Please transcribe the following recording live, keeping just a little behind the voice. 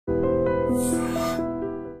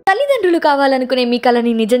తల్లిదండ్రులు కావాలనుకునే మీ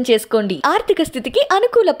కలని నిజం చేసుకోండి. ఆర్థిక స్థితికి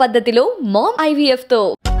అనుకూల పద్ధతిలో మామ్ IVF తో.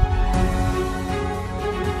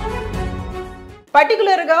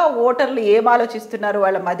 పర్టికులర్గా ఓటర్లు ఏం ఆలోచిస్తున్నారు,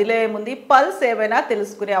 వాళ్ళ మదిలో ఏముంది, పల్స్ ఏమైనా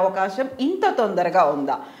తెలుసుకునే అవకాశం ఇంత తొందరగా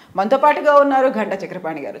ఉందా? మనతో పాటుగా ఉన్నారు ఘంటా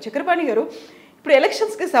చక్రపాణి గారు. చక్రపాణి గారు, ఇప్పుడు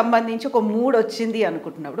ఎలక్షన్స్కి సంబంధించి ఒక మూడ్ వచ్చింది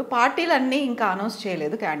అనుకుంటున్నప్పుడు పార్టీలన్నీ ఇంకా అనౌన్స్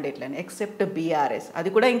చేయలేదు క్యాండిడేట్లని, ఎక్సెప్ట్ BRS, అది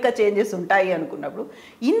కూడా ఇంకా చేంజెస్ ఉంటాయి అనుకున్నప్పుడు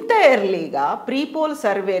ఇంత ఎర్లీగా ప్రీపోల్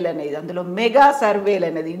సర్వేలు అనేది, అందులో మెగా సర్వేలు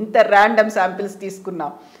అనేది, ఇంత ర్యాండమ్ శాంపిల్స్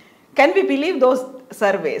తీసుకున్నాం. Can we believe those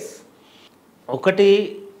surveys? ఒకటి,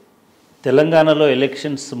 తెలంగాణలో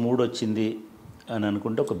ఎలక్షన్స్ మూడ్ వచ్చింది అని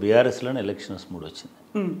అనుకుంటే ఒక BRSలోనే ఎలక్షన్స్ మూడ్ వచ్చింది.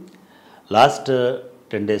 లాస్ట్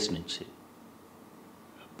 10 days నుంచి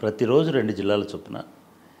ప్రతిరోజు 2 జిల్లాల చొప్పున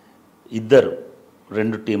ఇద్దరు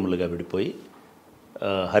 2 టీములుగా విడిపోయి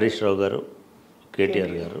హరీష్ రావు గారు,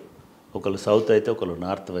 కేటీఆర్ గారు, ఒకళ్ళు సౌత్ అయితే ఒకళ్ళు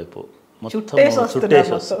నార్త్ వైపు మొత్తం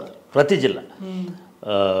చుట్టేసి వస్తున్నారు.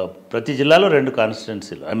 ప్రతి జిల్లాలో 2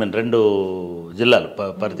 కాన్స్టిట్యున్సీలు, 2 జిల్లాలు,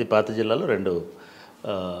 ప్రతి పాత జిల్లాలో 2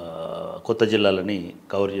 కొత్త జిల్లాలని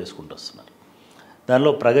కవర్ చేసుకుంటూ వస్తున్నారు.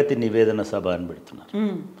 దానిలో ప్రగతి నివేదన సభ అని పెడుతున్నారు.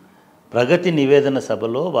 ప్రగతి నివేదన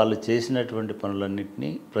సభలో వాళ్ళు చేసినటువంటి పనులన్నింటినీ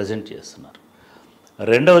ప్రజెంట్ చేస్తున్నారు.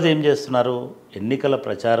 రెండవది ఏం చేస్తున్నారు, ఎన్నికల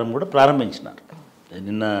ప్రచారం కూడా ప్రారంభించినారు.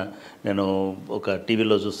 నిన్న నేను ఒక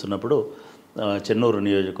టీవీలో చూస్తున్నప్పుడు చెన్నూరు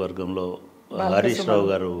నియోజకవర్గంలో హరీష్ రావు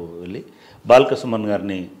గారు వెళ్ళి బాల్కసుమన్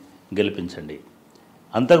గారిని గెలిపించండి,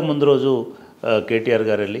 అంతకుముందు రోజు కేటీఆర్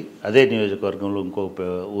గారు వెళ్ళి అదే నియోజకవర్గంలో ఇంకో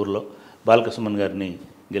ఊర్లో బాల్కసుమన్ గారిని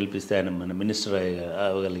గెలిపిస్తే ఆయన మన మినిస్టర్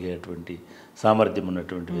అవ్వగలిగేటువంటి సామర్థ్యం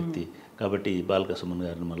ఉన్నటువంటి వ్యక్తి కాబట్టి బాల్కసుమన్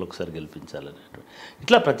గారిని మళ్ళొకసారి గెలిపించాలనేటువంటి,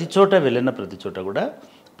 ఇట్లా ప్రతి చోట వెళ్ళిన ప్రతి చోట కూడా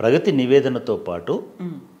ప్రగతి నివేదనతో పాటు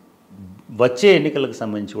వచ్చే ఎన్నికలకు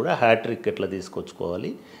సంబంధించి కూడా హ్యాట్రిక్ ఎట్లా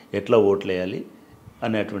తీసుకొచ్చుకోవాలి, ఎట్లా ఓట్లు వేయాలి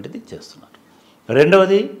అనేటువంటిది చేస్తున్నారు.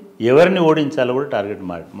 రెండవది, ఎవరిని ఓడించాలో కూడా టార్గెట్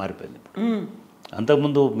మారిపోయింది. ఇప్పుడు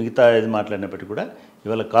అంతకుముందు మిగతా ఏది మాట్లాడినప్పటికీ కూడా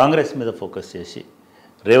ఇవాళ కాంగ్రెస్ మీద ఫోకస్ చేసి,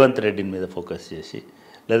 రేవంత్ రెడ్డిని మీద ఫోకస్ చేసి,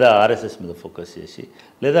 లేదా RSS మీద ఫోకస్ చేసి,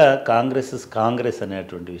 లేదా కాంగ్రెస్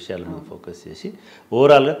అనేటువంటి విషయాల మీద ఫోకస్ చేసి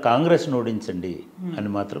ఓవరాల్గా కాంగ్రెస్ను ఓడించండి అని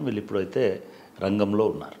మాత్రం వీళ్ళు ఇప్పుడైతే రంగంలో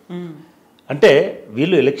ఉన్నారు. అంటే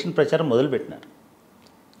వీళ్ళు ఎలక్షన్ ప్రచారం మొదలుపెట్టినారు.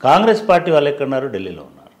 కాంగ్రెస్ పార్టీ వాళ్ళు ఎక్కడున్నారు, ఢిల్లీలో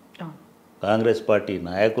ఉన్నారు. కాంగ్రెస్ పార్టీ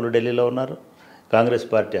నాయకులు ఢిల్లీలో ఉన్నారు. కాంగ్రెస్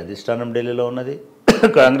పార్టీ అధిష్టానం ఢిల్లీలో ఉన్నది.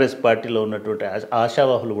 కాంగ్రెస్ పార్టీలో ఉన్నటువంటి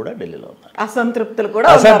ఆశావాహులు కూడా ఢిల్లీలో ఉన్నారు. అసంతృప్తులు కూడా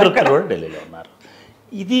ఢిల్లీలో ఉన్నారు.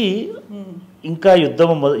 ఇది ఇంకా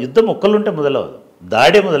యుద్ధం ఒక్కళ్ళుంటే మొదలవదు,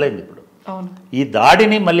 దాడే మొదలైంది. ఇప్పుడు ఈ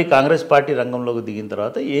దాడిని మళ్ళీ కాంగ్రెస్ పార్టీ రంగంలోకి దిగిన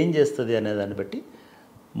తర్వాత ఏం చేస్తుంది అనే దాన్ని బట్టి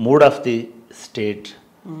మూడ్ ఆఫ్ ది స్టేట్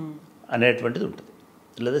అనేటువంటిది ఉంటుంది,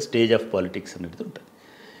 లేదా స్టేజ్ ఆఫ్ పాలిటిక్స్ అనేది ఉంటుంది.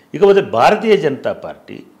 ఇకపోతే భారతీయ జనతా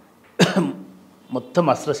పార్టీ మొత్తం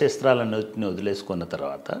అస్త్రశస్త్రాలన్నిటిని వదిలేసుకున్న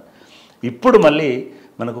తర్వాత ఇప్పుడు మళ్ళీ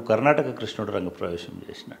మనకు కర్ణాటక కృష్ణుడు రంగప్రవేశం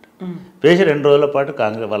చేసినాడు. చేసి 2 రోజుల పాటు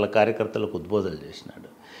వాళ్ళ కార్యకర్తలకు ఉద్బోధనలు చేసినాడు.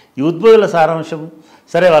 ఈ ఉద్బోధనల సారాంశం,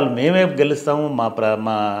 సరే వాళ్ళు మేమే గెలుస్తాము,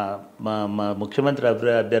 మా ముఖ్యమంత్రి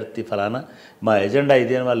అభ్యర్థి ఫలానా, మా ఎజెండా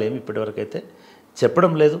ఇది అని వాళ్ళు ఏమి ఇప్పటివరకు అయితే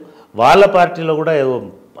చెప్పడం లేదు. వాళ్ళ పార్టీలో కూడా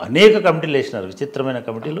అనేక కమిటీలు వేసినారు, విచిత్రమైన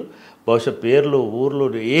కమిటీలు, బహుశా పేర్లు ఊర్లు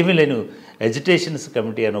ఏమీ లేని ఎడ్యుటేషన్స్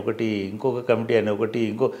కమిటీ అని ఒకటి, ఇంకొక కమిటీ అని ఒకటి,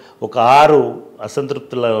 ఒక 6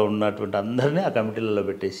 అసంతృప్తులు ఉన్నటువంటి అందరినీ ఆ కమిటీలలో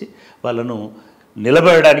పెట్టేసి వాళ్ళను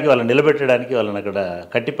నిలబెట్టడానికి వాళ్ళని అక్కడ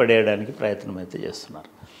కట్టిపడేయడానికి ప్రయత్నం అయితే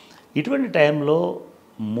చేస్తున్నారు. ఇటువంటి టైంలో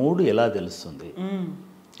మూడు ఎలా తెలుస్తుంది?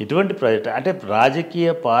 ఇటువంటి అంటే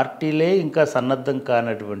రాజకీయ పార్టీలే ఇంకా సన్నద్ధం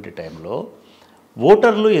కానటువంటి టైంలో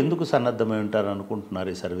ఓటర్లు ఎందుకు సన్నద్ధమై ఉంటారు అనుకుంటున్నారు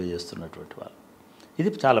ఈ సర్వే చేస్తున్నటువంటి వాళ్ళు? ఇది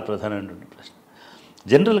చాలా ప్రధానమైనటువంటి ప్రశ్న.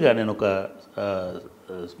 జనరల్గా నేను ఒక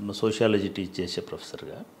సోషియాలజీ టీచ్ చేసే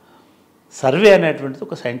ప్రొఫెసర్గా సర్వే అనేటువంటిది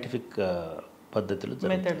ఒక సైంటిఫిక్ పద్ధతిలో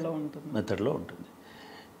మెథడ్లో ఉంటుంది.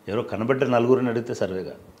 ఎవరో కనబడ్డ నలుగురిని అడిగితే సర్వే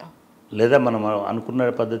కాదు, లేదా మనం అనుకున్న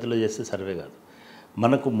పద్ధతిలో చేస్తే సర్వే కాదు.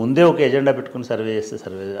 మనకు ముందే ఒక ఎజెండా పెట్టుకుని సర్వే చేస్తే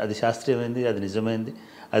సర్వే, అది శాస్త్రీయమైంది, అది నిజమైంది,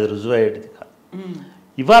 అది రుజువు అయ్యేటిది కాదు.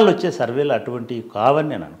 ఇవాళ వచ్చే సర్వేలు అటువంటివి కావని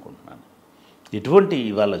నేను అనుకుంటున్నాను.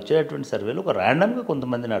 ఇవాళ వచ్చేటువంటి సర్వేలు ఒక ర్యాండమ్గా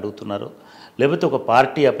కొంతమందిని అడుగుతున్నారు, లేకపోతే ఒక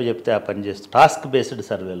పార్టీ అప్పచెప్తే ఆ పని చేస్తూ టాస్క్ బేస్డ్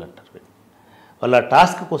సర్వేలు అంటారు. వాళ్ళు ఆ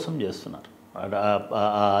టాస్క్ కోసం చేస్తున్నారు, ఆ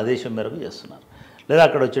ఆదేశం మేరకు చేస్తున్నారు, లేదా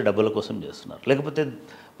అక్కడ వచ్చే డబ్బుల కోసం చేస్తున్నారు, లేకపోతే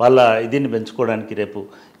వాళ్ళ దీన్ని పెంచుకోవడానికి రేపు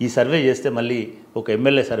ఈ సర్వే చేస్తే మళ్ళీ ఒక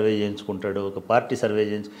ఎమ్మెల్యే సర్వే చేయించుకుంటాడు, ఒక పార్టీ సర్వే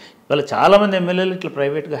వాళ్ళ చాలామంది ఎమ్మెల్యేలు ఇట్లా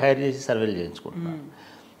ప్రైవేట్గా హైర్ చేసి సర్వేలు చేయించుకుంటున్నారు.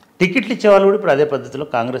 టికెట్లు ఇచ్చేవాళ్ళు కూడా ఇప్పుడు అదే పద్ధతిలో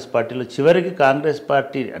కాంగ్రెస్ పార్టీలో చివరికి కాంగ్రెస్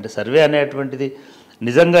పార్టీ అంటే సర్వే అనేటువంటిది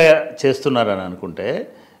నిజంగా చేస్తున్నారని అనుకుంటే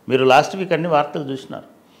మీరు లాస్ట్ వీక్ అన్ని వార్తలు చూసినారు.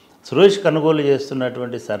 సురేష్ కొనుగోలు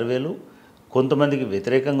చేస్తున్నటువంటి సర్వేలు కొంతమందికి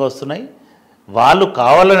వ్యతిరేకంగా వస్తున్నాయి, వాళ్ళు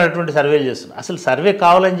కావాలనేటువంటి సర్వేలు చేస్తున్నారు. అసలు సర్వే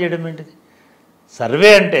కావాలని చేయడం ఏంటిది? సర్వే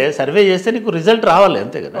అంటే సర్వే చేస్తే నీకు రిజల్ట్ రావాలి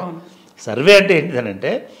అంతే కదా. సర్వే అంటే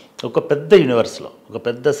ఏంటిదనంటే ఒక పెద్ద యూనివర్స్లో ఒక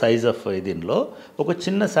పెద్ద సైజ్ ఆఫ్ దీనిలో ఒక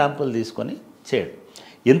చిన్న శాంపుల్ తీసుకొని చేయడం.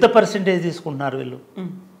 ఎంత పర్సెంటేజ్ తీసుకుంటున్నారు వీళ్ళు?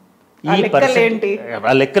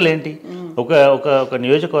 ఆ లెక్కలేంటి? ఒక ఒక ఒక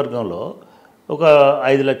నియోజకవర్గంలో ఒక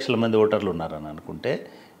 5 లక్షల మంది ఓటర్లు ఉన్నారని అనుకుంటే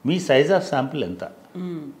మీ సైజ్ ఆఫ్ శాంపుల్ ఎంత?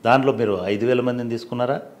 దాంట్లో మీరు 5,000 మందిని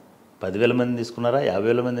తీసుకున్నారా, 10,000 మందిని తీసుకున్నారా,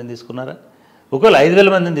 50,000 మందిని తీసుకున్నారా? ఒకవేళ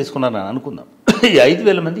 5,000 మందిని తీసుకున్నారని అనుకుందాం. ఈ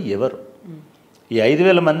 5,000 మంది ఎవరు? ఈ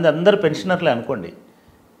 5,000 మంది అందరు పెన్షనర్లే అనుకోండి.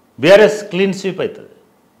 బీఆర్ఎస్ క్లీన్ స్వీప్ అవుతుంది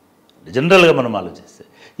జనరల్గా మనం ఆలోచిస్తే.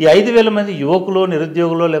 ఈ 5,000 మంది యువకులు,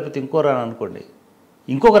 నిరుద్యోగులు, లేకపోతే ఇంకోరా అనుకోండి,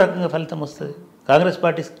 ఇంకొక రకంగా ఫలితం వస్తుంది. కాంగ్రెస్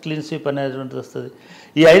పార్టీ క్లీన్ స్వీప్ అనేటువంటిది వస్తుంది.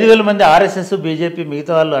 ఈ 5,000 మంది ఆర్ఎస్ఎస్, బీజేపీ,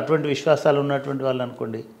 మిగతా వాళ్ళు అటువంటి విశ్వాసాలు ఉన్నటువంటి వాళ్ళు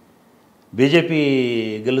అనుకోండి, బీజేపీ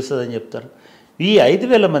గెలుస్తుందని చెప్తారు. ఈ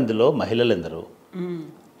 5,000 మందిలో మహిళలు ఎందరు?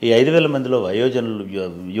 ఈ 5,000 మందిలో వయోజనులు,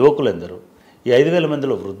 యువకులు ఎందరు? ఈ 5,000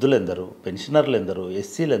 మందిలో వృద్ధులు ఎందరు? పెన్షనర్లు ఎందరు?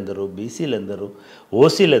 ఎస్సీలు ఎందరు? బీసీలు ఎందరు?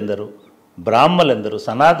 ఓసీలు ఎందరు? బ్రాహ్మణులు ఎందరు?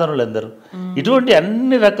 సనాతనులు ఎందరు? ఇటువంటి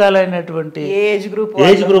అన్ని రకాలైనటువంటి ఏజ్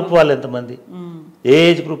గ్రూప్ వాళ్ళు ఎంతమంది? ఏ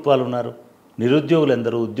ఏజ్ గ్రూప్ వాళ్ళు ఉన్నారు? నిరుద్యోగులు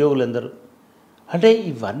ఎందరు? ఉద్యోగులు ఎందరు? అంటే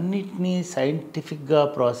ఇవన్నిటినీ సైంటిఫిక్గా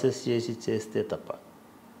ప్రాసెస్ చేసి చేస్తే తప్ప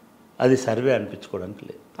అది సర్వే అనిపించుకోవడానికి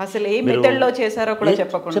లేదు. అసలు ఏ మెథడ్లో చేశారో కూడా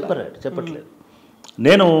చెప్పట్లేదు.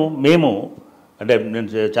 మేము అంటే నేను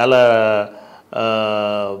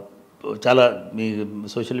చాలా మీ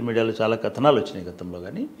సోషల్ మీడియాలో చాలా కథనాలు వచ్చినాయి గతంలో.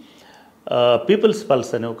 కానీ పీపుల్స్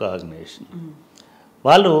పల్స్ అనే ఒక ఆర్గనైజేషన్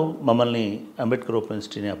వాళ్ళు మమ్మల్ని అంబేద్కర్ ఓపెన్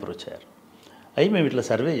యూనివర్సిటీని అప్రోచ్ అయ్యారు. అవి మేము ఇట్లా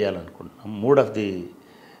సర్వే చేయాలనుకుంటున్నాం, మూడ్ ఆఫ్ ది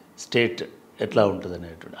స్టేట్ ఎట్లా ఉంటుంది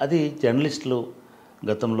అనేటువంటి. అది జర్నలిస్టులు,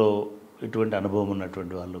 గతంలో ఇటువంటి అనుభవం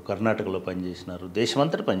ఉన్నటువంటి వాళ్ళు, కర్ణాటకలో పనిచేసినారు,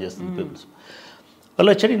 దేశమంతటా పనిచేస్తుంది పీపుల్స్. వాళ్ళు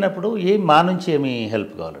వచ్చి అడిగినప్పుడు మా నుంచి ఏమి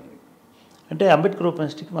హెల్ప్ కావాలండి అంటే, అంబేద్కర్ ఓపెన్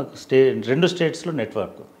యూనివర్సిటీకి మాకు 2 స్టేట్స్లో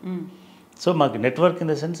నెట్వర్క్ ఉంది. సో మాకు నెట్వర్క్ ఇన్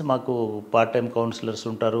ద సెన్స్ మాకు పార్ట్ టైం కౌన్సిలర్స్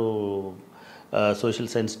ఉంటారు, సోషల్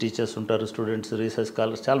సైన్స్ టీచర్స్ ఉంటారు, స్టూడెంట్స్, రీసెర్చ్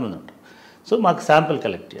స్కాలర్స్ చాలామంది ఉంటారు. సో మాకు శాంపిల్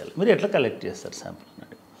కలెక్ట్ చేయాలి. మీరు ఎట్లా కలెక్ట్ చేస్తారు శాంపిల్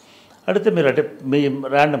అని అడిగితే, మీరు అంటే మీ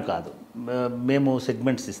ర్యాండమ్ కాదు, మేము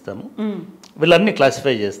సెగ్మెంట్స్ ఇస్తాము, వీళ్ళన్నీ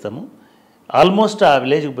క్లాసిఫై చేస్తాము. ఆల్మోస్ట్ ఆ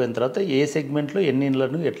విలేజ్కి పోయిన తర్వాత ఏ సెగ్మెంట్లో ఎన్ని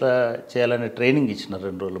ఇళ్లను ఎట్లా చేయాలనే ట్రైనింగ్ ఇచ్చినారు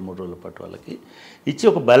 2 రోజులు 3 రోజుల పాటు. వాళ్ళకి ఇచ్చి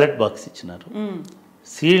ఒక బ్యాలెట్ బాక్స్ ఇచ్చినారు,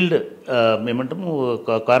 సీల్డ్, మేమంటాము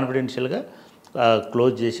కాన్ఫిడెన్షియల్గా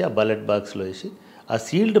క్లోజ్ చేసి ఆ బ్యాలెట్ బాక్స్లో వేసి ఆ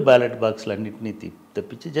సీల్డ్ బ్యాలెట్ బాక్స్లు అన్నింటినీ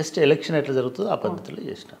తెప్పించి జస్ట్ ఎలక్షన్ ఎట్లా జరుగుతుందో ఆ పద్ధతిలో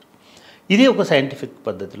చేసినారు. ఇది ఒక సైంటిఫిక్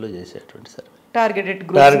పద్ధతిలో చేసేటువంటి సర్వే.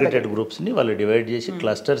 టార్గెటెడ్ గ్రూప్స్ని వాళ్ళు డివైడ్ చేసి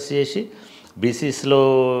క్లస్టర్స్ చేసి, బీసీస్లో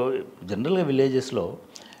జనరల్గా విలేజెస్లో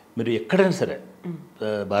మీరు ఎక్కడైనా సరే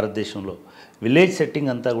భారతదేశంలో విలేజ్ సెట్టింగ్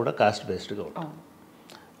అంతా కూడా కాస్ట్ బేస్డ్గా ఉంటుంది.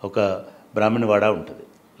 ఒక బ్రాహ్మణ వాడ ఉంటుంది,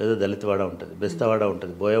 లేదా దళిత వాడ ఉంటుంది, బెస్తవాడ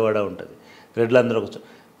ఉంటుంది, బోయవాడ ఉంటుంది, రెడ్లందరూ ఒక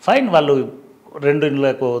ఫైన్. వాళ్ళు 2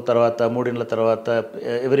 ఇండ్లకు తర్వాత 3 ఇండ్ల తర్వాత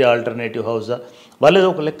ఎవరి ఆల్టర్నేటివ్ హౌసా వాళ్ళు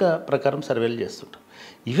ఏదో ఒక లెక్క ప్రకారం సర్వేలు చేస్తుంటారు.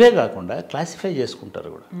 ఇవే కాకుండా క్లాసిఫై చేసుకుంటారు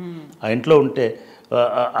కూడా. ఆ ఇంట్లో ఉంటే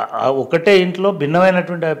ఒకటే ఇంట్లో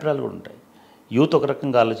భిన్నమైనటువంటి అభిప్రాయాలు కూడా ఉంటాయి. యూత్ ఒక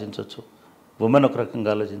రకంగా ఆలోచించవచ్చు, ఉమెన్ ఒక రకంగా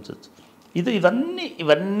ఆలోచించవచ్చు.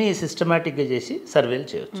 ఇవన్నీ సిస్టమేటిక్గా చేసి సర్వేలు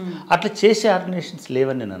చేయవచ్చు. అట్లా చేసే ఆర్గనైజేషన్స్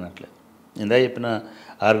లేవని నేను అనట్లేదు. ఇందా చెప్పిన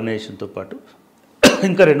ఆర్గనైజేషన్తో పాటు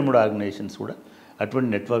ఇంకా 2-3 ఆర్గనైజేషన్స్ కూడా అటువంటి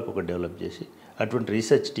నెట్వర్క్ ఒకటి డెవలప్ చేసి, అటువంటి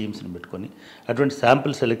రీసెర్చ్ టీమ్స్ని పెట్టుకొని, అటువంటి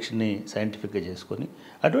శాంపుల్ సెలెక్షన్ని సైంటిఫిక్గా చేసుకొని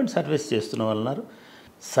అటువంటి సర్వేస్ చేస్తున్న వాళ్ళన్నారు.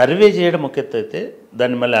 సర్వే చేయడం ఒక ఎత్తు అయితే,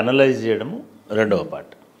 దాన్ని మళ్ళీ అనలైజ్ చేయడము రెండవ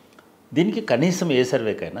పార్ట్. దీనికి కనీసం ఏ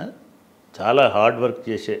సర్వేకైనా చాలా హార్డ్ వర్క్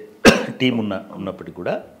చేసే టీం ఉన్నప్పటికీ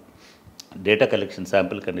కూడా డేటా కలెక్షన్,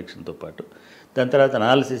 శాంపిల్ కలెక్షన్తో పాటు దాని తర్వాత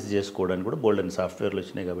అనాలిసిస్ చేసుకోవడానికి కూడా బోల్డ్ అండ్ సాఫ్ట్వేర్లు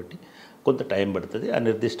వచ్చినాయి కాబట్టి కొంత టైం పడుతుంది. ఆ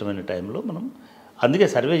నిర్దిష్టమైన టైంలో మనం, అందుకే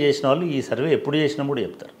సర్వే చేసిన వాళ్ళు ఈ సర్వే ఎప్పుడు చేసినా కూడా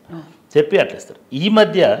చెప్తారు, చెప్పి అట్లేస్తారు. ఈ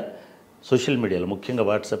మధ్య సోషల్ మీడియాలో ముఖ్యంగా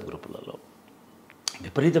వాట్సాప్ గ్రూపులలో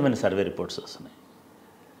విపరీతమైన సర్వే రిపోర్ట్స్ వస్తున్నాయి.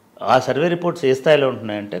 ఆ సర్వే రిపోర్ట్స్ ఏ స్థాయిలో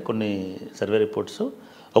ఉంటున్నాయంటే, కొన్ని సర్వే రిపోర్ట్స్,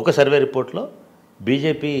 ఒక సర్వే రిపోర్ట్లో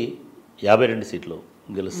బీజేపీ 52 సీట్లు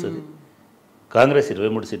గెలుస్తుంది, కాంగ్రెస్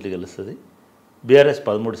 23 సీట్లు గెలుస్తుంది, బీఆర్ఎస్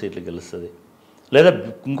 13 సీట్లు గెలుస్తుంది. లేదా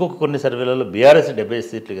ఇంకొక కొన్ని సర్వేలలో బీఆర్ఎస్ 70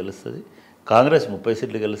 సీట్లు గెలుస్తుంది, కాంగ్రెస్ 30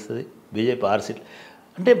 సీట్లు గెలుస్తుంది, బీజేపీ 6 సీట్లు.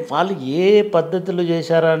 అంటే వాళ్ళు ఏ పద్ధతులు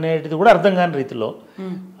చేశారా అనేది కూడా అర్థం కాని రీతిలో,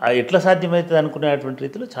 ఎట్లా సాధ్యమవుతుంది అనుకునేటువంటి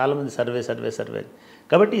రీతిలో చాలామంది సర్వే.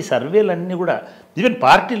 కాబట్టి ఈ సర్వేలన్నీ కూడా, ఈవెన్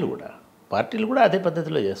పార్టీలు కూడా అదే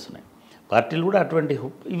పద్ధతిలో చేస్తున్నాయి. పార్టీలు కూడా అటువంటి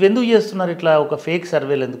ఇవి ఎందుకు చేస్తున్నారు? ఇట్లా ఒక ఫేక్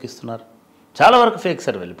సర్వేలు ఎందుకు ఇస్తున్నారు? చాలా వరకు ఫేక్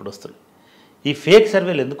సర్వేలు ఇప్పుడు వస్తున్నాయి. ఈ ఫేక్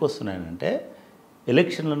సర్వేలు ఎందుకు వస్తున్నాయంటే,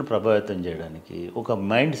 ఎలక్షన్లను ప్రభావితం చేయడానికి, ఒక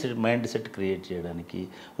మైండ్ సెట్ క్రియేట్ చేయడానికి,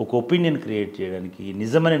 ఒక ఒపీనియన్ క్రియేట్ చేయడానికి,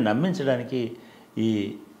 నిజమని నమ్మించడానికి ఈ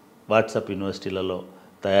వాట్సాప్ యూనివర్సిటీలలో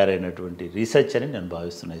తయారైనటువంటి రీసెర్చ్ అని నేను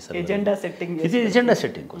భావిస్తున్నాను సార్. ఇది ఎజెండా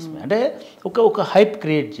సెట్టింగ్ కోసమే. అంటే ఒక హైప్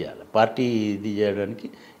క్రియేట్ చేయాలి. పార్టీ ఇది చేయడానికి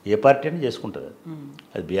ఏ పార్టీ అయినా చేసుకుంటుంది.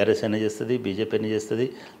 అది బీఆర్ఎస్ అయినా చేస్తుంది, బీజేపీ అయినా చేస్తుంది,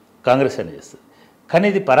 కాంగ్రెస్ అయినా చేస్తుంది. కానీ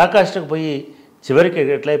ఇది పరాకాష్ఠకు పోయి చివరికి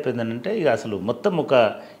ఎట్లా అయిపోయిందనంటే ఇక అసలు మొత్తం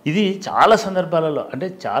ఇది చాలా సందర్భాలలో అంటే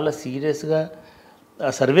చాలా సీరియస్గా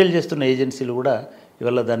సర్వేలు చేస్తున్న ఏజెన్సీలు కూడా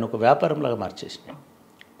ఇవాళ దాన్ని ఒక వ్యాపారంలాగా మార్చేసినాయి.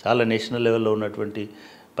 చాలా నేషనల్ లెవెల్లో ఉన్నటువంటి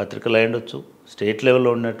పత్రికలు అయ్యుండొచ్చు, స్టేట్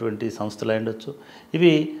లెవెల్లో ఉన్నటువంటి సంస్థలు అయ్యుండొచ్చు.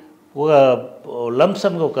 ఇవి ఒక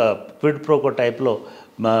లంసంగా ఒక క్విడ్ ప్రోకో టైప్లో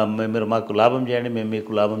మీరు మాకు లాభం చేయండి, మేము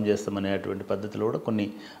మీకు లాభం చేస్తామనేటువంటి పద్ధతిలో కూడా కొన్ని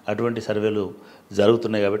అటువంటి సర్వేలు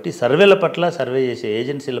జరుగుతున్నాయి. కాబట్టి సర్వేల పట్ల, సర్వే చేసే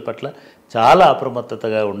ఏజెన్సీల పట్ల చాలా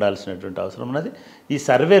అప్రమత్తతగా ఉండాల్సినటువంటి అవసరం ఉన్నది. ఈ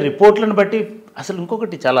సర్వే రిపోర్ట్లను బట్టి అసలు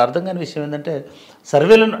ఇంకొకటి చాలా అర్థం కాని విషయం ఏంటంటే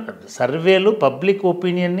సర్వేలు పబ్లిక్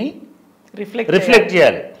ఒపీనియన్ని రిఫ్లెక్ట్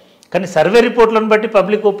చేయాలి. కానీ సర్వే రిపోర్ట్లను బట్టి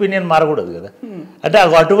పబ్లిక్ ఒపీనియన్ మారకూడదు కదా. అంటే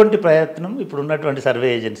అటువంటి ప్రయత్నం ఇప్పుడు ఉన్నటువంటి సర్వే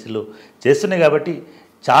ఏజెన్సీలు చేస్తున్నాయి. కాబట్టి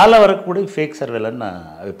చాలా వరకు కూడా ఈ ఫేక్ సర్వేలని నా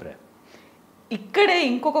అభిప్రాయం. ఇక్కడే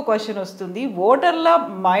ఇంకొక క్వశ్చన్ వస్తుంది. ఓటర్ల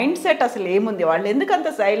మైండ్ సెట్ అసలు ఏముంది, వాళ్ళు ఎందుకు అంత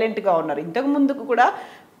సైలెంట్గా ఉన్నారు? ఇంతకు ముందుకు కూడా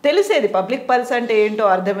తెలిసేది పబ్లిక్ పల్స్ అంటే ఏంటో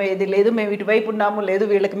అర్థమయ్యేది, లేదు మేము ఇటువైపు ఉన్నాము, లేదు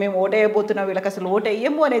వీళ్ళకి మేము ఓటు వేయబోతున్నాం, వీళ్ళకి అసలు ఓటు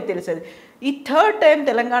వేయము అనేది తెలిసేది. ఈ థర్డ్ టైం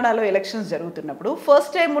తెలంగాణలో ఎలక్షన్స్ జరుగుతున్నప్పుడు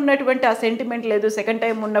ఫస్ట్ టైం ఉన్నటువంటి ఆ సెంటిమెంట్ లేదు, సెకండ్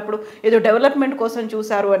టైం ఉన్నప్పుడు ఏదో డెవలప్మెంట్ కోసం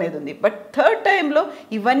చూసారు అనేది ఉంది. బట్ థర్డ్ టైంలో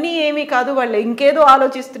ఇవన్నీ ఏమీ కాదు, వాళ్ళు ఇంకేదో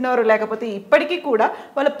ఆలోచిస్తున్నారు, లేకపోతే ఇప్పటికీ కూడా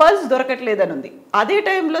వాళ్ళ పల్స్ దొరకట్లేదని ఉంది. అదే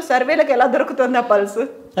టైంలో సర్వేలకు ఎలా దొరుకుతుంది ఆ పల్స్?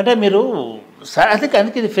 అంటే మీరు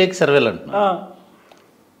అందుకే ఇది ఫేక్ సర్వేలు అంటున్నారు.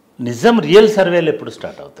 నిజం రియల్ సర్వేలు ఎప్పుడు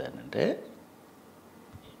స్టార్ట్ అవుతాయనంటే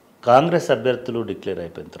కాంగ్రెస్ అభ్యర్థులు డిక్లేర్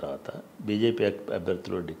అయిపోయిన తర్వాత, బీజేపీ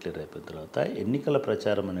అభ్యర్థులు డిక్లేర్ అయిపోయిన తర్వాత, ఎన్నికల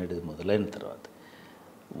ప్రచారం అనేది మొదలైన తర్వాత.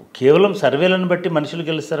 కేవలం సర్వేలను బట్టి మనుషులు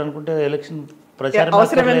గెలుస్తారనుకుంటే ఎలక్షన్ ప్రచారం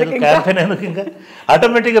క్యాంపెయిన్ ఎందుకు? ఇంకా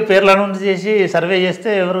ఆటోమేటిక్గా పేర్లు అనౌన్స్ చేసి సర్వే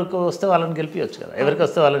చేస్తే ఎవరికి వస్తే వాళ్ళని గెలిపించవచ్చు కదా, ఎవరికి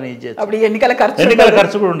వస్తే వాళ్ళని ఇది చేయొచ్చు. ఎన్నికల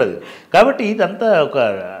ఖర్చు కూడా ఉండదు. కాబట్టి ఇదంతా ఒక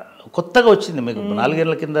కొత్తగా వచ్చింది. మీకు 4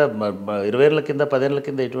 ఏళ్ల కింద, 20 ఏళ్ల కింద, 10 ఏళ్ల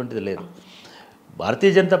కింద ఎటువంటిది లేదు.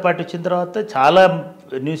 భారతీయ జనతా పార్టీ వచ్చిన తర్వాత చాలా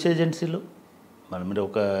న్యూస్ ఏజెన్సీలు మీరు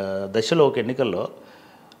ఒక దశలో ఒక ఎన్నికల్లో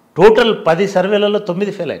టోటల్ 10 సర్వేలలో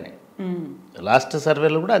 9 ఫెయిల్ అయినాయి. లాస్ట్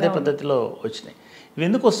సర్వేలు కూడా అదే పద్ధతిలో వచ్చినాయి. ఇవి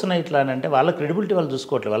ఎందుకు వస్తున్నాయి ఇట్లా అని అంటే వాళ్ళ క్రెడిబిలిటీ వాళ్ళు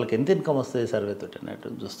చూసుకోవట్లేదు, వాళ్ళకి ఎంత ఇన్కమ్ వస్తుంది సర్వేతో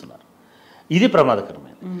అన్నట్టు చూస్తున్నారు. ఇది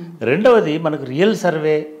ప్రమాదకరమైనది. రెండవది మనకు రియల్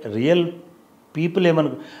సర్వే, రియల్ పీపుల్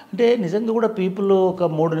అంటే నిజంగా కూడా పీపుల్ ఒక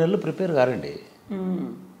 3 నెలలు ప్రిపేర్ కారండి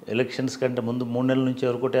ఎలక్షన్స్ కంటే ముందు. 3 నెలల నుంచి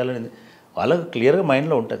ఎవరు కొట్టేయాలని వాళ్ళకు క్లియర్గా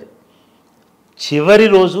మైండ్లో ఉంటుంది. చివరి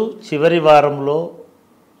రోజు, చివరి వారంలో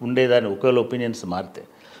ఉండేదాన్ని ఒకవేళ ఒపీనియన్స్ మారితే,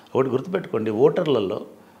 ఒకటి గుర్తుపెట్టుకోండి, ఓటర్లలో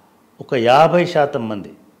ఒక 50%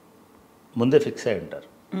 మంది ముందే ఫిక్స్ అయి ఉంటారు.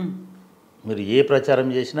 మీరు ఏ ప్రచారం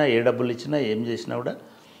చేసినా, ఏ డబ్బులు ఇచ్చినా, ఏం చేసినా కూడా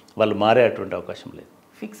వాళ్ళు మారే అటువంటి అవకాశం లేదు.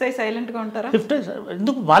 ఫిక్స్ అయ్యి సైలెంట్గా ఉంటారా?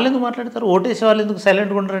 ఎందుకు వాళ్ళు ఎందుకు మాట్లాడతారు? ఓటేసే వాళ్ళు ఎందుకు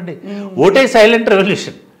సైలెంట్గా ఉంటారండి? ఓటే సైలెంట్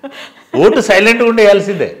రెవల్యూషన్. ఓటు సైలెంట్గా ఉండే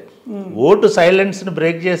వేయాల్సిందే. ఓటు సైలెన్స్ని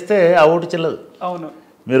బ్రేక్ చేస్తే ఆ ఓటు చెల్లదు. అవును.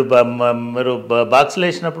 మీరు బాక్స్లో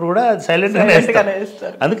వేసినప్పుడు కూడా సైలెంట్గానే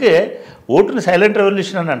వేస్తారు. అందుకే ఓటుని సైలెంట్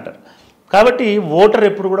రెవల్యూషన్ అని అంటారు. కాబట్టి ఓటర్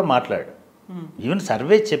ఎప్పుడు కూడా మాట్లాడు. ఈవెన్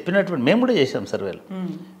సర్వే చెప్పినటువంటి మేము కూడా చేసాం సర్వేలు.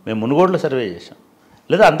 మేము మునుగోడులో సర్వే చేసాం,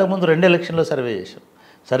 లేదా అంతకుముందు 2 ఎలక్షన్లో సర్వే చేసాం.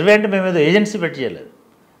 సర్వే అంటే మేము ఏదో ఏజెన్సీ పెట్టి చేయలేదు.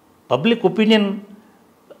 పబ్లిక్ ఒపీనియన్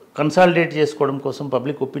కన్సాలిడేట్ చేసుకోవడం కోసం,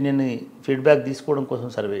 పబ్లిక్ ఒపీనియన్ని ఫీడ్బ్యాక్ తీసుకోవడం కోసం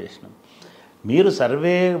సర్వే చేసినాం. మీరు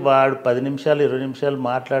సర్వే వాడు 10 నిమిషాలు 20 నిమిషాలు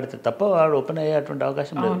మాట్లాడితే తప్ప వాడు ఓపెన్ అయ్యేటువంటి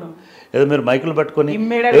అవకాశం లేదు. ఏదో మీరు మైకులు పట్టుకొని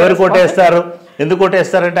ఎవరు కొట్టేస్తారు, ఎందుకు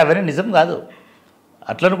కొట్టేస్తారంటే అవన్నీ నిజం కాదు.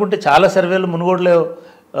 అట్లా అనుకుంటే చాలా సర్వేలు మునుగోడులో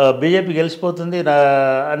బీజేపీ గెలిచిపోతుంది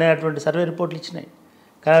అనేటువంటి సర్వే రిపోర్ట్లు ఇచ్చినాయి.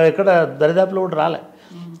 కానీ ఎక్కడ దరిదాపులో కూడా రాలే.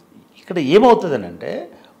 ఇక్కడ ఏమవుతుందని అంటే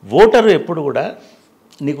ఓటరు ఎప్పుడు కూడా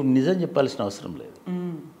నీకు నిజం చెప్పాల్సిన అవసరం లేదు.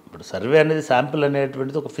 ఇప్పుడు సర్వే అనేది శాంపిల్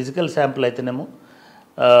అనేటువంటిది ఒక ఫిజికల్ శాంపిల్ అయితేనేమో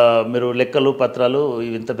మీరు లెక్కలు, పత్రాలు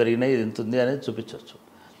ఇవి ఇంత పెరిగినాయి, ఇది ఇంత ఉంది అనేది చూపించవచ్చు.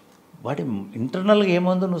 వాటి ఇంటర్నల్గా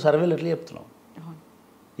ఏముందో నువ్వు సర్వేలు ఎట్లా చెప్తున్నావు,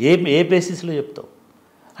 ఏ బేసిస్లో చెప్తావు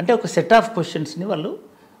అంటే ఒక సెట్ ఆఫ్ క్వశ్చన్స్ని వాళ్ళు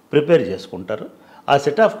ప్రిపేర్ చేసుకుంటారు. ఆ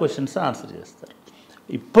సెట్ ఆఫ్ క్వశ్చన్స్ ఆన్సర్ చేస్తారు.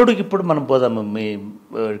 ఇప్పటికిప్పుడు మనం పోదాము, మీ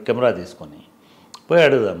కెమెరా తీసుకొని పోయి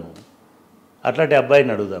అడుగుదాము, అట్లాంటి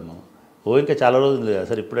అబ్బాయిని అడుగుదాము, ఇంకా చాలా రోజులు లేదు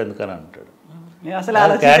సార్ ఇప్పుడు ఎందుకని అంటాడు.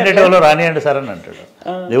 క్యాండిడేట్ ఎవరో రానియండి సార్ అని అంటాడు.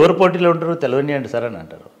 ఎవరు పోటీలో ఉంటారో తెలియనియండి సార్ అని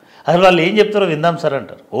అంటారు. అసలు వాళ్ళు ఏం చెప్తారో విందాం సార్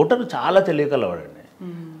అంటారు. ఓటరు చాలా తెలియకలవాడండి.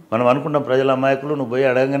 మనం అనుకున్నాం ప్రజల అమాయకులు, నువ్వు పోయి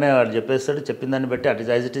అడగగానే వాడు చెప్పేస్తాడు, చెప్పిన దాన్ని బట్టి అటు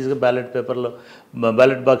యాజ్ ఇట్ ఈస్గా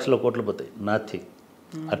బ్యాలెట్ బాక్స్లో కోట్లు పోతాయి. నథింగ్.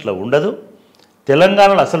 అట్లా ఉండదు.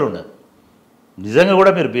 తెలంగాణలో అసలు ఉండదు. నిజంగా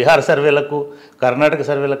కూడా మీరు బీహార్ సర్వేలకు, కర్ణాటక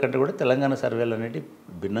సర్వేల కంటే కూడా తెలంగాణ సర్వేలు అనేవి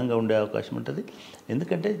భిన్నంగా ఉండే అవకాశం ఉంటుంది.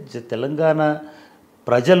 ఎందుకంటే తెలంగాణ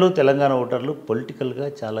ప్రజలు, తెలంగాణ ఓటర్లు పొలిటికల్గా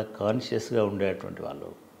చాలా కాన్షియస్గా ఉండేటువంటి వాళ్ళు,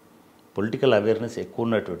 పొలిటికల్ అవేర్నెస్ ఎక్కువ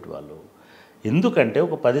ఉన్నటువంటి వాళ్ళు. ఎందుకంటే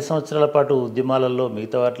ఒక 10 సంవత్సరాల పాటు ఉద్యమాలలో,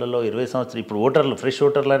 మిగతా వాటిలలో 20 సంవత్సరాలు, ఇప్పుడు ఓటర్లు ఫ్రెష్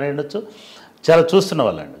ఓటర్లు అని ఉండొచ్చు, చాలా చూస్తున్న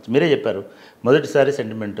వాళ్ళు ఉండొచ్చు. మీరే చెప్పారు, మొదటిసారి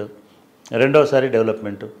సెంటిమెంటు, రెండోసారి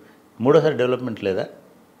డెవలప్మెంటు, మూడోసారి డెవలప్మెంట్ లేదా?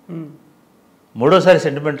 మూడోసారి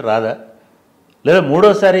సెంటిమెంట్ రాదా? లేదా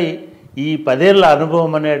మూడోసారి ఈ 10 ఏళ్ళ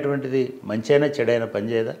అనుభవం అనేటువంటిది మంచైనా చెడైనా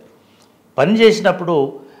పనిచేయదా? పని చేసినప్పుడు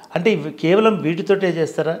అంటే కేవలం వీటితోటే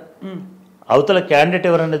చేస్తారా? అవతల క్యాండిడేట్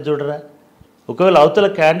ఎవరైనా చూడరా? ఒకవేళ అవతల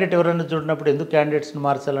క్యాండిడేట్ ఎవరైనా చూడినప్పుడు ఎందుకు క్యాండిడేట్స్ని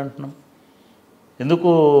మార్చాలంటున్నాం? ఎందుకు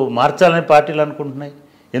మార్చాలని పార్టీలు అనుకుంటున్నాయి?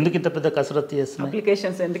 ఎందుకు ఇంత పెద్ద కసరత్తు చేస్తున్నాయి?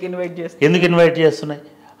 అప్లికేషన్స్ ఎందుకు ఇన్వైట్ చేస్తున్నాయి?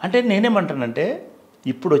 అంటే నేనేమంటానంటే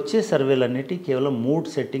ఇప్పుడు వచ్చే సర్వేలు అన్నిటి కేవలం మూడ్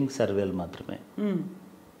సెట్టింగ్ సర్వేలు మాత్రమే.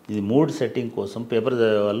 ఇది మూడ్ సెట్టింగ్ కోసం పేపర్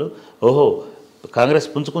చదివేవాళ్ళు ఓహో కాంగ్రెస్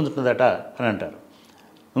పుంజుకుంటుందట అని అంటారు.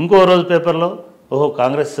 ఇంకో రోజు పేపర్లో ఓహో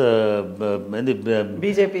కాంగ్రెస్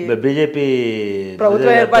బీజేపీ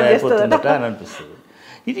అయిపోతుందట అని అనిపిస్తుంది.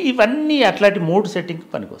 ఇవన్నీ అట్లాంటి మూడ్ సెట్టింగ్కి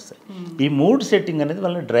పనికి వస్తాయి. ఈ మూడ్ సెట్టింగ్ అనేది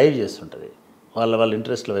వాళ్ళని డ్రైవ్ చేస్తుంటుంది, వాళ్ళ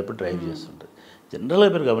ఇంట్రెస్ట్ల వైపు డ్రైవ్ చేస్తుంటుంది. జనరల్గా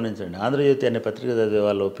మీరు గమనించండి, ఆంధ్రజ్యోతి అనే పత్రిక చదివే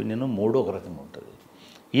వాళ్ళ ఒపీనియన్ మూడు ఒక రకంగా ఉంటుంది,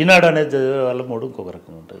 ఈనాడు అనేది చదివే వాళ్ళ మూడు ఇంకొక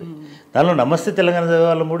రకంగా ఉంటుంది, దానిలో నమస్తే తెలంగాణ చదివే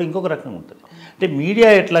వాళ్ళ మూడు ఇంకొక రకంగా ఉంటుంది. అంటే మీడియా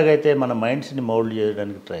ఎట్లాగైతే మన మైండ్స్ని మౌల్డ్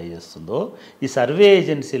చేయడానికి ట్రై చేస్తుందో, ఈ సర్వే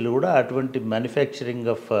ఏజెన్సీలు కూడా అటువంటి మ్యానుఫ్యాక్చరింగ్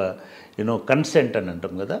ఆఫ్ కన్సెంట్ అని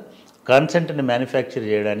అంటాం కదా, కన్సెంట్ని మ్యానుఫ్యాక్చర్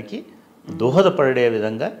చేయడానికి దోహదపడే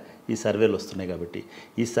విధంగా ఈ సర్వేలు వస్తున్నాయి. కాబట్టి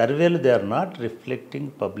ఈ సర్వేలు they are not reflecting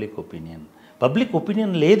public opinion. Public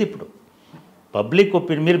opinion లేదు ఇప్పుడు. పబ్లిక్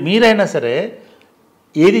ఒపీనియన్ మీరైనా సరే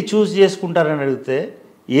ఏది చూస్ చేసుకుంటారని అడిగితే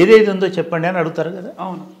ఏదేది ఉందో చెప్పండి అని అడుగుతారు కదా.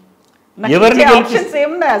 అవును, ఎవరిని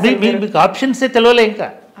మీకు ఆప్షన్సే తెలియలే. ఇంకా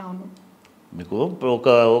మీకు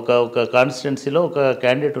ఒక కాన్స్టిట్యున్సీలో ఒక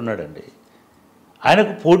క్యాండిడేట్ ఉన్నాడండి,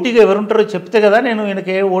 ఆయనకు పోటీగా ఎవరుంటారో చెప్తే కదా నేను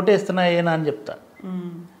ఈయనకి ఓటేస్తున్నా ఏనా అని చెప్తా.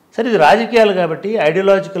 సరే ఇది రాజకీయాలు కాబట్టి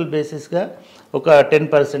ఐడియాలజికల్ బేసిస్గా ఒక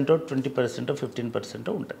 10%, 20%, 15%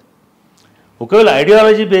 ఉంటుంది. ఒకవేళ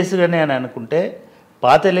ఐడియాలజీ బేస్గానే అని అనుకుంటే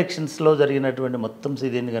పాత ఎలక్షన్స్లో జరిగినటువంటి మొత్తం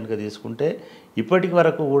సీదీని కనుక తీసుకుంటే ఇప్పటికి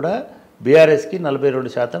వరకు కూడా బీఆర్ఎస్కి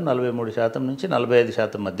 42%, 43% నుంచి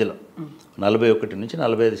 45% మధ్యలో, 41 నుంచి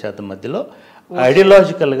 45% మధ్యలో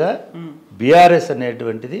ఐడియాలజికల్గా బీఆర్ఎస్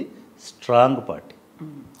అనేటువంటిది స్ట్రాంగ్ పార్టీ.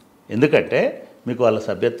 ఎందుకంటే మీకు వాళ్ళ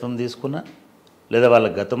సభ్యత్వం తీసుకున్నా, లేదా వాళ్ళ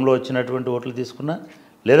గతంలో వచ్చినటువంటి ఓట్లు తీసుకున్నా,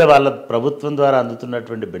 లేదా వాళ్ళ ప్రభుత్వం ద్వారా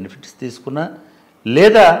అందుతున్నటువంటి బెనిఫిట్స్ తీసుకున్నా,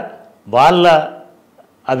 లేదా వాళ్ళ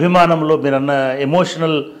అభిమానంలో మీరన్న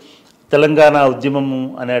ఎమోషనల్ తెలంగాణ ఉద్యమము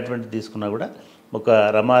అనేటువంటి తీసుకున్నా కూడా ఒక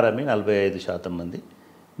రమారమి 45% మంది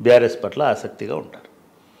బీఆర్ఎస్ పట్ల ఆసక్తిగా ఉంటారు.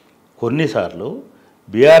 కొన్నిసార్లు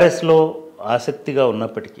బీఆర్ఎస్లో ఆసక్తిగా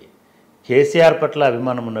ఉన్నప్పటికీ, కేసీఆర్ పట్ల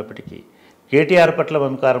అభిమానం ఉన్నప్పటికీ, కేటీఆర్ పట్ల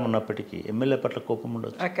మమకారం ఉన్నప్పటికీ ఎమ్మెల్యే పట్ల కోపం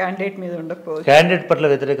ఉండొచ్చు, క్యాండిడేట్ మీద ఉండకపోవచ్చు, క్యాండిడేట్ పట్ల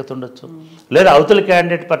వ్యతిరేకత ఉండొచ్చు, లేదా అవతల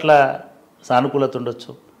క్యాండిడేట్ పట్ల సానుకూలత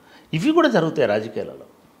ఉండొచ్చు. ఇవి కూడా జరుగుతాయి రాజకీయాలలో.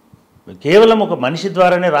 కేవలం ఒక మనిషి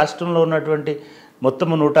ద్వారానే రాష్ట్రంలో ఉన్నటువంటి మొత్తం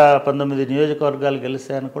 119 నియోజకవర్గాలు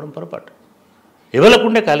గెలుస్తాయనుకోవడం పొరపాటు.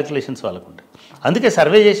 ఎవరికుండే క్యాలిక్యులేషన్స్ వాళ్ళకుంటాయి. అందుకే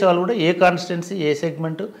సర్వే చేసే వాళ్ళు కూడా ఏ కాన్స్టిట్యున్సీ, ఏ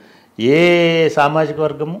సెగ్మెంటు, ఏ సామాజిక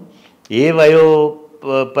వర్గము, ఏ వయో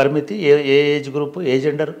పరిమితి, ఏ ఏజ్ గ్రూపు, ఏ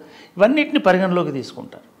జెండర్, ఇవన్నిటిని పరిగణలోకి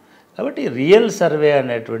తీసుకుంటారు. కాబట్టి రియల్ సర్వే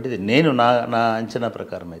అనేటువంటిది నా అంచనా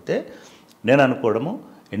ప్రకారం అయితే నేను అనుకోవడము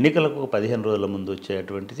ఎన్నికలకు ఒక 15 రోజుల ముందు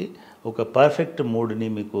వచ్చేటువంటిది ఒక పర్ఫెక్ట్ మూడ్ని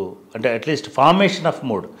మీకు, అంటే at least formation of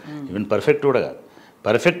mood, even perfect కూడా కాదు,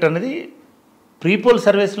 పర్ఫెక్ట్ అనేది ప్రీపోల్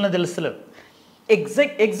సర్వేస్లోనే తెలుస్తలేవు.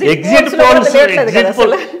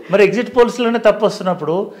 మరి ఎగ్జిట్ పోల్స్లోనే తప్పు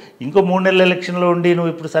వస్తున్నప్పుడు ఇంకో 3 నెలల ఎలక్షన్లో ఉండి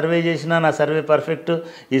నువ్వు ఇప్పుడు సర్వే చేసినా నా సర్వే పర్ఫెక్ట్,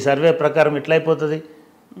 ఈ సర్వే ప్రకారం ఇట్లా అయిపోతుంది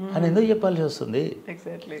అని ఎందుకు చెప్పాల్సి వస్తుంది?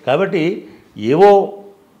 కాబట్టి ఏవో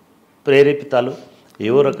ప్రేరేపితాలు,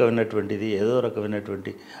 ఏదో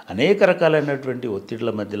రకమైనటువంటి అనేక రకాలైనటువంటి ఒత్తిళ్ల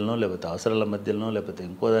మధ్యలో, లేకపోతే అవసరాల మధ్యలో, లేకపోతే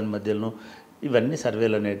ఇంకో దాని మధ్యలో ఇవన్నీ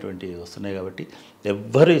సర్వేలు అనేటువంటివి వస్తున్నాయి. కాబట్టి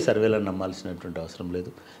ఎవ్వరూ ఈ సర్వేలను నమ్మాల్సినటువంటి అవసరం లేదు.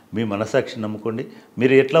 మీ మనసాక్షిని నమ్ముకోండి.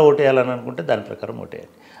 మీరు ఎట్లా ఓటేయాలని అనుకుంటే దాని ప్రకారం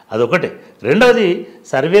ఓటేయాలి, అదొకటే. రెండవది,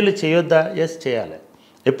 సర్వేలు చేయొద్దా? ఎస్, చేయాలి.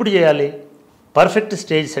 ఎప్పుడు చేయాలి? పర్ఫెక్ట్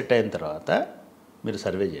స్టేజ్ సెట్ అయిన తర్వాత మీరు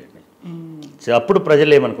సర్వే చేయండి. అప్పుడు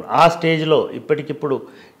ప్రజలు ఏమనుకుంటారు, ఆ స్టేజ్లో ఇప్పటికిప్పుడు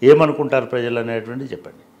ఏమనుకుంటారు ప్రజలు అనేటువంటిది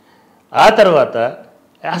చెప్పండి. ఆ తర్వాత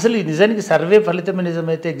అసలు నిజానికి సర్వే ఫలితమే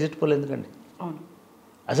నిజమైతే ఎగ్జిట్ పోల్ ఎందుకండి?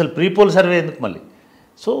 అసలు ప్రీ పోల్ సర్వే ఎందుకు మళ్ళీ?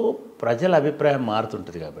 సో ప్రజల అభిప్రాయం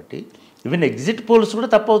మారుతుంటుంది కాబట్టి ఈవెన్ ఎగ్జిట్ పోల్స్ కూడా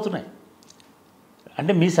తప్పు అవుతున్నాయి.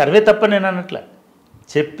 అంటే మీ సర్వే తప్ప నేను అన్నట్లే,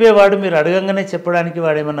 చెప్పేవాడు మీరు అడగంగానే చెప్పడానికి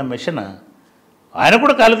వాడేమన్నా మెషనా? ఆయన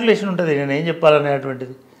కూడా క్యాలిక్యులేషన్ ఉంటుంది నేను ఏం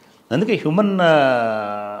చెప్పాలనేటువంటిది. అందుకే హ్యూమన్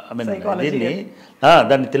ఐ మీన్ దీన్ని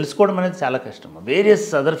దాన్ని తెలుసుకోవడం అనేది చాలా కష్టం. వేరియస్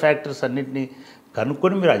అదర్ ఫ్యాక్టర్స్ అన్నింటినీ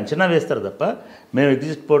కనుక్కొని మీరు అంచనా వేస్తారు తప్ప, మేము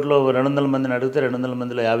ఎగ్జిట్ పోల్లో 200 మందిని అడిగితే 200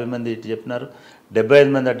 మందిలో 50 మంది ఇటు చెప్పినారు, 75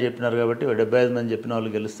 మంది అటు చెప్పినారు కాబట్టి 75 మంది చెప్పిన వాళ్ళు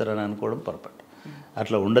గెలుస్తారని అనుకోవడం పొరపాటు.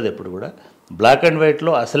 అట్లా ఉండదు ఎప్పుడు కూడా. బ్లాక్ అండ్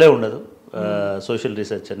వైట్లో అసలే ఉండదు సోషల్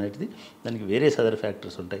రీసెర్చ్ అనేది. దానికి వేరియస్ అదర్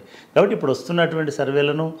ఫ్యాక్టర్స్ ఉంటాయి. కాబట్టి ఇప్పుడు వస్తున్నటువంటి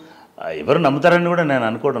సర్వేలను ఎవరు నమ్ముతారని కూడా నేను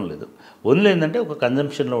అనుకోవడం లేదు. ఓన్లీ ఏంటంటే ఒక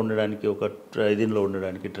కన్జంప్షన్లో ఉండడానికి, ఒక దీనిలో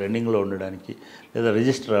ఉండడానికి, ట్రెండింగ్లో ఉండడానికి, లేదా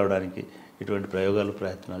రిజిస్టర్ అవ్వడానికి ఇటువంటి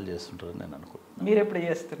ప్రయత్నాలు చేస్తుంటారని నేను అనుకుంటున్నాను. మీరు ఎప్పుడు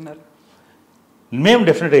చేస్తున్నారు? మేము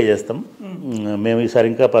డెఫినెట్గా చేస్తాం. మేము ఈసారి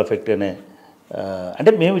ఇంకా పర్ఫెక్ట్గానే,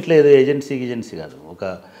 అంటే మేము ఇట్లా ఏదో ఏజెన్సీ కాదు.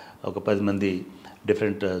 ఒక 10 మంది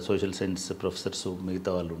డిఫరెంట్ సోషల్ సైన్స్ ప్రొఫెసర్స్ మిగతా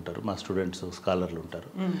వాళ్ళు ఉంటారు, మా స్టూడెంట్స్ స్కాలర్లు ఉంటారు.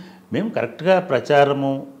 మేము కరెక్ట్గా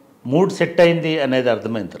ప్రచారము మూడ్ సెట్ అయింది అనేది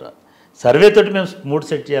అర్థమైన తర్వాత సర్వే తోటి మేము మూడ్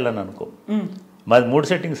సెట్ చేయాలని అనుకోం. మాది మూడ్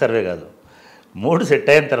సెట్టింగ్ సర్వే కాదు. మూడ్ సెట్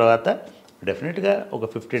అయిన తర్వాత డెఫినెట్గా ఒక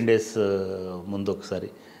 15 days ముందు ఒకసారి,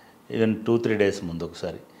 ఈవెన్ 2-3 days ముందు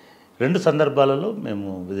ఒకసారి, 2 సందర్భాలలో మేము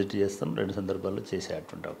విజిట్ చేస్తాం. 2 సందర్భాల్లో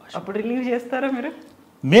చేసేటువంటి అవకాశం. అప్పుడు రిలీవ్ చేస్తారా మీరు?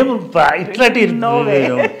 మేము ఇట్లాంటి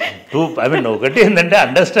ఐ మీన్ ఒకటి ఏంటంటే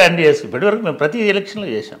అండర్స్టాండ్ చేసుకు ఇప్పటివరకు మేము ప్రతి ఎలక్షన్లో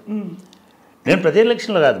చేసాం. నేను ప్రతి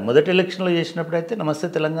ఎలక్షన్లో కాదు, మొదటి ఎలక్షన్లో చేసినప్పుడు అయితే నమస్తే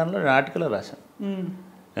తెలంగాణలో నేను ఆర్టికల్ రాశాను.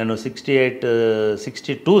 నేను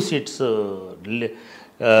 62 seats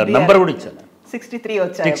నంబర్ కూడా ఇచ్చాను. 63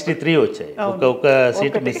 వచ్చాయి. ఒక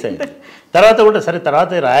సీట్ మిస్ అయింది.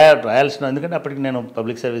 తర్వాత రాయాల్సిన, ఎందుకంటే అప్పటికి నేను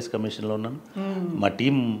పబ్లిక్ సర్వీస్ కమిషన్లో ఉన్నాను. మా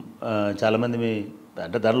టీం చాలామంది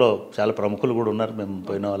అంటే దానిలో చాలా ప్రముఖులు కూడా ఉన్నారు. మేము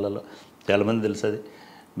పోయిన వాళ్ళలో చాలామంది తెలుసు. అది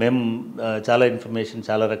మేము చాలా ఇన్ఫర్మేషన్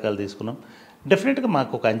చాలా రకాలు తీసుకున్నాం. డెఫినెట్గా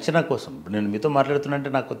మాకు ఒక అంచనా కోసం, నేను మీతో మాట్లాడుతున్నంటే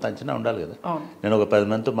నాకు కొంత అంచనా ఉండాలి కదా, నేను ఒక 10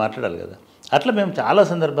 మందితో మాట్లాడాలి కదా. అట్లా మేము చాలా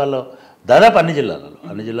సందర్భాల్లో దాదాపు అన్ని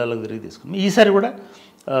జిల్లాలకు తిరిగి తీసుకున్నాం. ఈసారి కూడా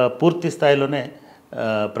పూర్తి స్థాయిలోనే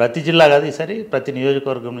ప్రతి జిల్లా కాదు, ఈసారి ప్రతి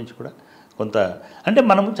నియోజకవర్గం నుంచి కూడా కొంత, అంటే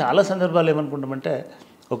మనము చాలా సందర్భాలు ఏమనుకుంటామంటే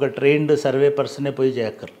ఒక ట్రైన్డ్ సర్వే పర్సనే పోయి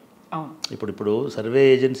చేయక్కర్లేదు. ఇప్పుడు సర్వే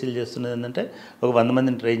ఏజెన్సీలు చేస్తున్నది ఏంటంటే ఒక 100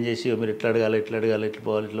 మందిని ట్రైన్ చేసి మీరు ఇట్లా అడగాలి, ఇట్లా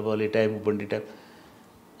పోవాలి, ఈ టైంకి పండి టైం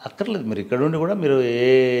అక్కర్లేదు. మీరు ఇక్కడ నుండి కూడా మీరు ఏ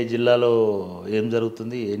జిల్లాలో ఏం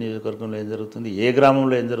జరుగుతుంది, ఏ నియోజకవర్గంలో ఏం జరుగుతుంది, ఏ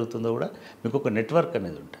గ్రామంలో ఏం జరుగుతుందో కూడా మీకు ఒక నెట్వర్క్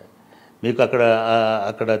అనేది ఉంటుంది. మీకు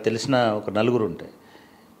అక్కడ తెలిసిన ఒక 4 ఉంటాయి.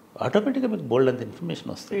 ఆటోమేటిక్గా మీకు బోల్డ్ అంత ఇన్ఫర్మేషన్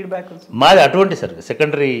వస్తుంది. మాది అటువంటి సర్వే,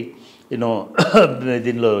 సెకండరీ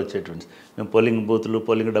దీనిలో వచ్చేటువంటి మేము పోలింగ్ బూతులు,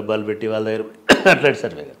 పోలింగ్ డబ్బాలు పెట్టి వాళ్ళ దగ్గర అట్లాంటి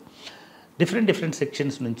సర్వే కాదు. డిఫరెంట్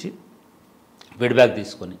సెక్షన్స్ నుంచి ఫీడ్బ్యాక్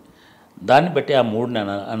తీసుకొని దాన్ని బట్టి ఆ మూడ్ని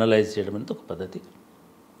అనలైజ్ చేయడం అనేది ఒక పద్ధతి.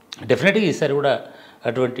 డెఫినెట్గా ఈసారి కూడా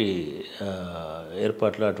అటువంటి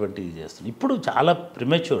ఏర్పాట్లు అటువంటివి చేస్తున్నాం. ఇప్పుడు చాలా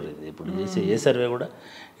ప్రిమెచ్యూర్ ఇది. ఇప్పుడు చేసే ఏ సర్వే కూడా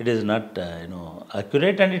it is not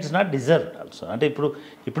accurate and it's not deserve also. అంటే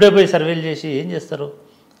ఇప్పుడే పోయి సర్వేలు చేసి ఏం చేస్తారు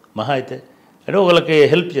మహా అయితే, అంటే వాళ్ళకి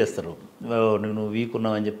హెల్ప్ చేస్తారు. నువ్వు వీక్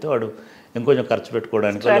ఉన్నావని చెప్తే వాడు ఇంకొంచెం ఖర్చు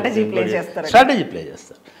పెట్టుకోవడానికి స్ట్రాటజీ ప్లే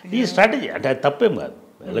చేస్తారు. ఈ స్ట్రాటజీ అంటే అది తప్పేం కాదు.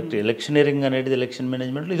 ఎలక్షనీరింగ్ అనేది ఎలక్షన్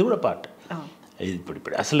మేనేజ్మెంట్లో ఇది కూడా పార్ట్.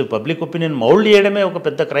 ఇప్పుడు అసలు పబ్లిక్ ఒపీనియన్ మౌల్డ్ చేయడమే ఒక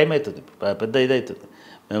పెద్ద క్రైమ్ అవుతుంది, పెద్ద ఇదవుతుంది.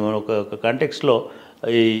 మేము ఒక కాంటెక్స్లో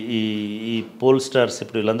ఈ పోల్ స్టార్స్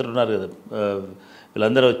ఇప్పుడు వీళ్ళందరూ ఉన్నారు కదా,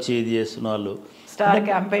 వీళ్ళందరూ వచ్చి ఇది చేస్తున్న వాళ్ళు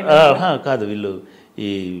కాదు, వీళ్ళు ఈ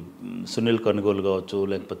సునీల్ కొనుగోలు కావచ్చు,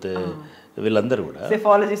 లేకపోతే వీళ్ళందరూ కూడా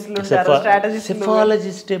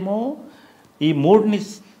సెఫాలజిస్ట్ ఏమో ఈ మూడ్ని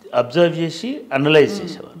అబ్జర్వ్ చేసి అనలైజ్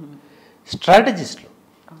చేసేవాళ్ళు. స్ట్రాటజిస్టులు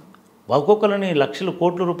ఒక్కొక్కరిని లక్షలు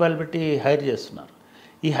కోట్ల రూపాయలు పెట్టి హైర్ చేస్తున్నారు.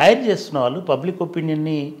 ఈ హైర్ చేస్తున్న వాళ్ళు పబ్లిక్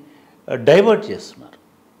ఒపీనియన్ని డైవర్ట్ చేస్తున్నారు.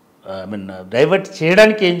 ఐ మీన్ డైవర్ట్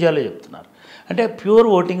చేయడానికి ఏం చేయాలో చెప్తున్నారు. అంటే ప్యూర్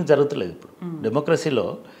ఓటింగ్ జరుగుతలేదు. ఇప్పుడు డెమోక్రసీలో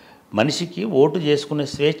మనిషికి ఓటు చేసుకునే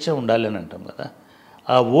స్వేచ్ఛ ఉండాలి అని అంటాం కదా,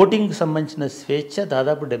 ఆ ఓటింగ్కి సంబంధించిన స్వేచ్ఛ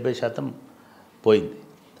దాదాపు 70% పోయింది.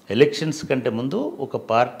 ఎలక్షన్స్ కంటే ముందు ఒక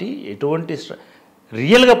పార్టీ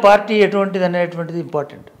రియల్గా పార్టీ ఎటువంటిది అనేటువంటిది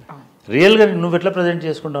ఇంపార్టెంట్. రియల్గా నువ్వు ఎట్లా ప్రజెంట్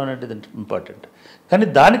చేసుకుంటావు అనేది ఇంపార్టెంట్. కానీ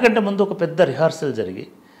దానికంటే ముందు ఒక పెద్ద రిహార్సల్ జరిగి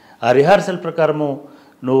ఆ రిహార్సల్ ప్రకారము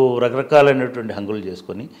నువ్వు రకరకాలైనటువంటి హంగులు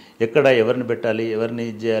చేసుకొని ఎక్కడ ఎవరిని పెట్టాలి, ఎవరిని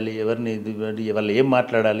ఇది చేయాలి, వాళ్ళు ఏం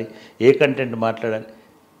మాట్లాడాలి, ఏ కంటెంట్ మాట్లాడాలి,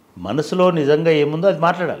 మనసులో నిజంగా ఏముందో అది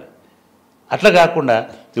మాట్లాడాలి. అట్లా కాకుండా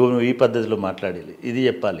నువ్వు ఈ పద్ధతిలో మాట్లాడాలి, ఇది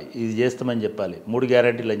చెప్పాలి, ఇది చేస్తామని చెప్పాలి, 3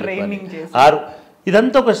 గ్యారంటీలు అని చెప్పాలి, 6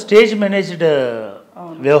 ఇదంతా ఒక స్టేజ్ మేనేజ్డ్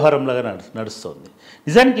వ్యవహారంలాగా నడుస్తుంది.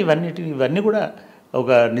 నిజానికి ఇవన్నీ కూడా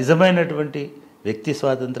ఒక నిజమైనటువంటి వ్యక్తి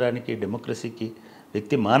స్వాతంత్రానికి, డెమోక్రసీకి,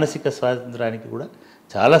 వ్యక్తి మానసిక స్వాతంత్రానికి కూడా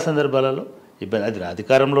చాలా సందర్భాలలో ఇబ్బంది. అది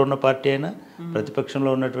అధికారంలో ఉన్న పార్టీ అయినా, ప్రతిపక్షంలో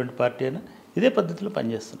ఉన్నటువంటి పార్టీ అయినా ఇదే పద్ధతిలో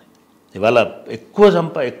పనిచేస్తున్నాయి. ఇవాళ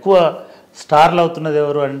ఎక్కువ స్టార్లు అవుతున్నది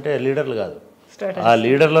ఎవరు అంటే లీడర్లు కాదు, ఆ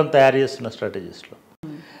లీడర్లను తయారు చేస్తున్న స్ట్రాటజిస్టులు.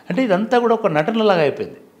 అంటే ఇదంతా కూడా ఒక నటనలాగా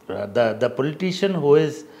అయిపోయింది. The politician who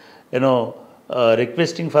is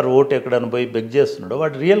requesting for vote ఎక్కడని పోయి బెగ్ చేస్తున్నాడో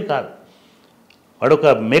వాడు రియల్ కాదు, వాడు ఒక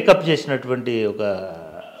మేకప్ చేసినటువంటి ఒక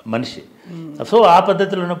మనిషి. సో ఆ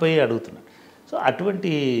పద్ధతిలోనే పోయి అడుగుతున్నాడు. సో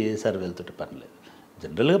అటువంటి సర్వేలతో పని లేదు.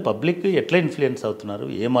 జనరల్గా పబ్లిక్ ఎట్లా ఇన్ఫ్లుయెన్స్ అవుతున్నారు,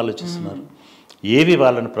 ఏం ఆలోచిస్తున్నారు, ఏవి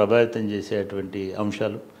వాళ్ళని ప్రభావితం చేసేటువంటి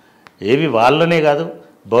అంశాలు, ఏవి వాళ్ళనే కాదు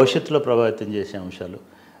భవిష్యత్తులో ప్రభావితం చేసే అంశాలు,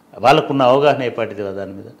 వాళ్ళకున్న అవగాహన ఏపాటిది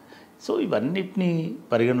దాని మీద. సో ఇవన్నిటినీ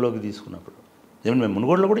పరిగణలోకి తీసుకున్నప్పుడు ఏమన్నా మేము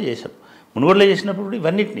మునుగోడులో కూడా చేసాం. మునుగోడులో చేసినప్పుడు కూడా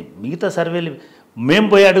ఇవన్నిటిని మిగతా సర్వేలు మేము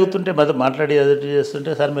పోయి అడుగుతుంటే మాట్లాడి ఎదుటి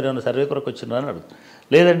చేస్తుంటే సార్ మీరు ఏమైనా సర్వే కొరకు వచ్చినారా అని అడుగుతాం.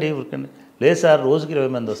 లేదండి ఊరికండి, లేదు సార్ రోజుకి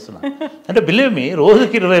 20 మంది వస్తున్నారు అంటే బిలీవ్ మీ,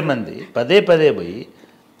 రోజుకి 20 మంది పదే పోయి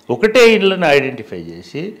ఒకటే ఇళ్ళని ఐడెంటిఫై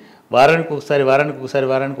చేసి వారానికి ఒకసారి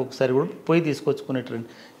కూడా పోయి తీసుకొచ్చుకునేటువంటి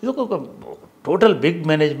ఇది ఒక టోటల్ బిగ్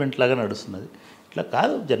మేనేజ్మెంట్ లాగా నడుస్తున్నది. ఇట్లా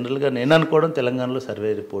కాదు. జనరల్గా నేను అనుకోవడం తెలంగాణలో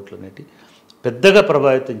సర్వే రిపోర్ట్లు అనేవి పెద్దగా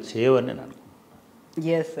ప్రభావితం చేయవని నేను అనుకుంటున్నాను.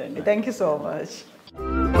 ఎస్ అండి, థ్యాంక్ యూ సో మచ్.